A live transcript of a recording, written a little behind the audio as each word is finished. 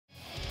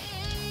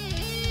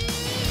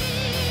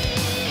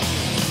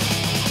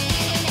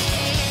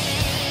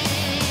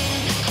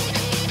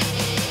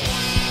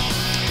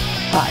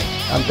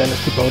I'm Dennis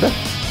Kubota.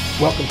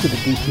 Welcome to the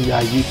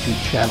DTI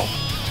YouTube channel.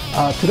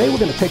 Today we're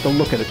going to take a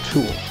look at a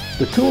tool.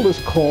 The tool is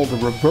called the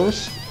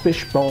Reverse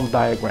Fishbone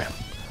Diagram.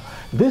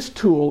 This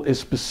tool is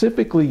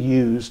specifically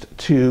used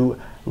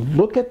to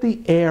look at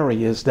the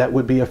areas that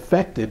would be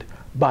affected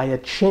by a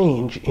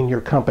change in your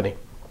company.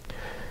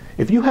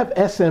 If you have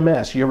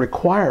SMS, you're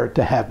required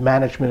to have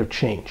management of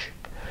change.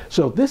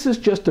 So this is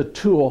just a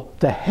tool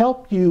to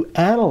help you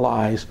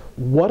analyze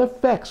what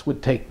effects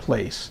would take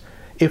place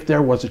if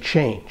there was a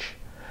change.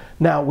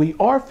 Now, we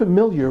are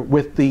familiar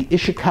with the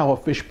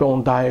Ishikawa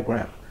fishbone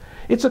diagram.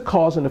 It's a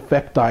cause and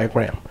effect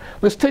diagram.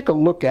 Let's take a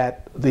look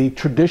at the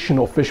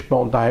traditional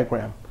fishbone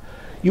diagram.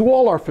 You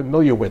all are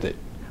familiar with it,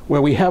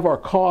 where we have our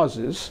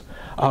causes.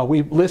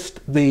 We list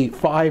the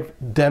 5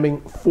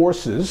 Deming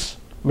forces: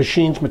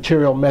 machines,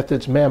 material,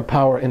 methods,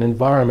 manpower, and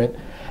environment.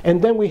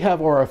 And then we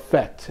have our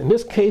effect. In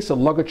this case, a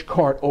luggage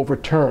cart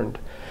overturned.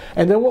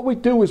 And then what we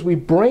do is we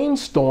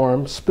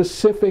brainstorm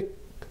specific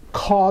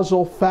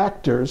causal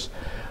factors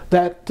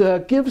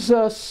that gives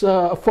us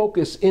a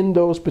focus in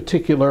those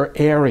particular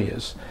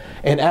areas.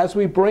 And as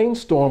we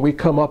brainstorm, we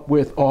come up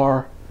with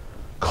our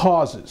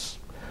causes.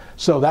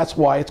 So that's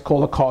why it's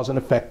called a cause and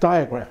effect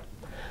diagram.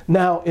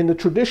 Now, in the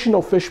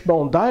traditional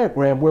fishbone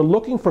diagram, we're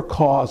looking for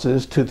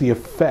causes to the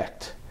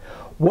effect.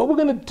 What we're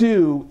going to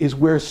do is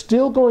we're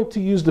still going to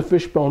use the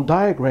fishbone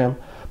diagram,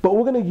 but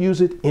we're going to use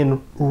it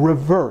in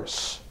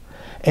reverse.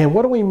 And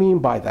what do we mean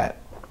by that?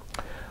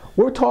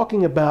 We're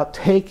talking about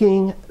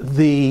taking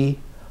the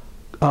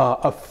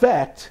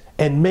effect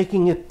and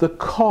making it the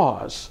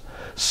cause.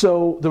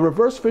 So the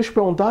reverse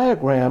fishbone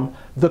diagram,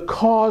 the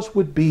cause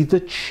would be the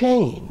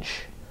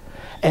change.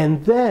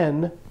 And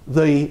then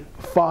the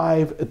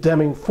 5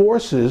 Deming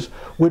forces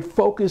would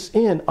focus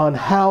in on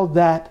how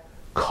that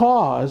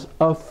cause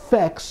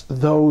affects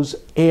those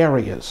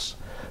areas.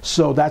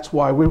 So that's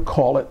why we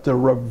call it the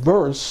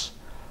reverse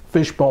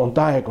fishbone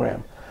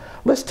diagram.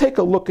 Let's take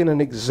a look at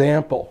an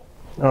example.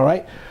 All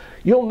right.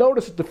 You'll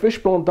notice that the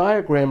fishbone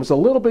diagram is a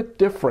little bit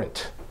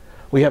different.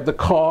 We have the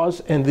cause,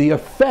 and the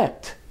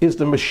effect is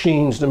the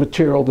machines, the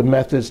material, the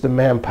methods, the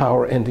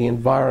manpower, and the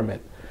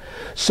environment.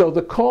 So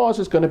the cause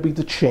is going to be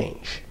the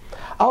change.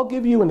 I'll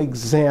give you an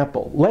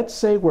example. Let's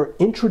say we're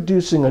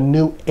introducing a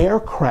new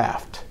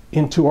aircraft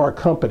into our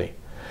company.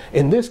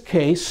 In this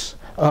case,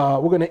 we're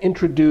going to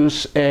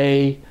introduce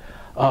a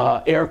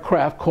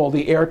aircraft called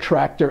the Air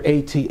Tractor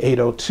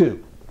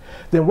AT-802.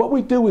 Then what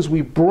we do is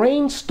we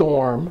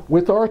brainstorm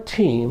with our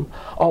team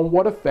on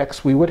what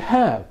effects we would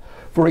have.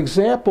 For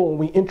example, when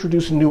we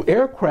introduce a new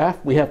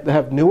aircraft, we have to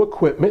have new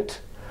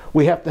equipment,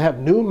 we have to have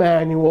new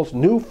manuals,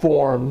 new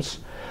forms,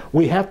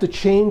 we have to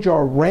change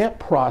our ramp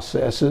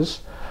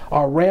processes,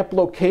 our ramp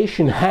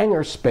location,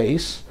 hangar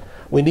space,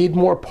 we need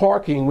more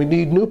parking, we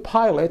need new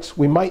pilots,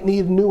 we might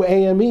need new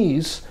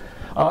AMEs,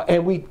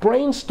 and we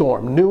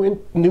brainstorm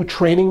new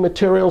training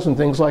materials and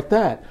things like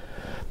that.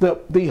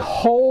 The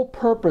whole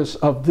purpose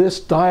of this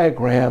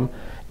diagram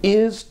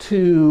is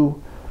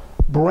to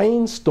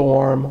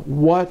brainstorm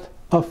what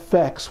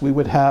effects we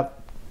would have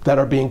that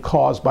are being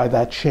caused by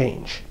that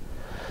change.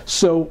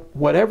 So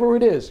whatever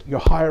it is, you're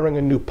hiring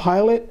a new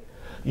pilot,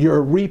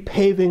 you're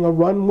repaving a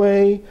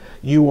runway,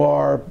 you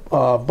are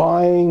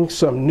buying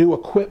some new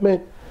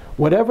equipment,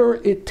 whatever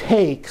it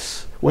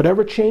takes,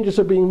 whatever changes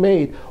are being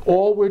made,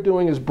 all we're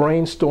doing is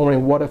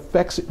brainstorming what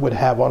effects it would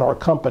have on our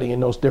company in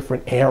those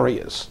different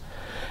areas.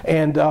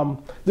 And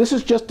this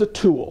is just a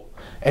tool.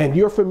 And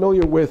you're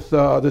familiar with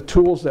the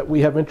tools that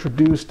we have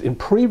introduced in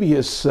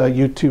previous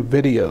YouTube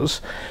videos.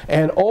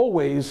 And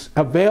always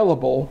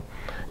available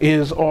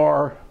is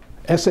our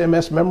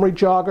SMS memory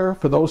jogger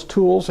for those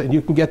tools. And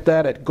you can get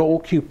that at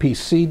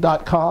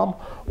goalqpc.com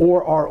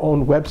or our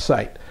own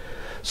website.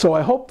 So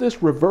I hope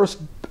this reverse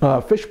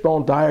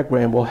fishbone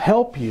diagram will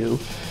help you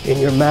in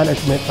your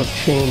management of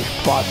change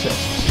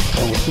processes.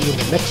 And we'll see you in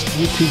the next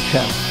YouTube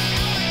channel.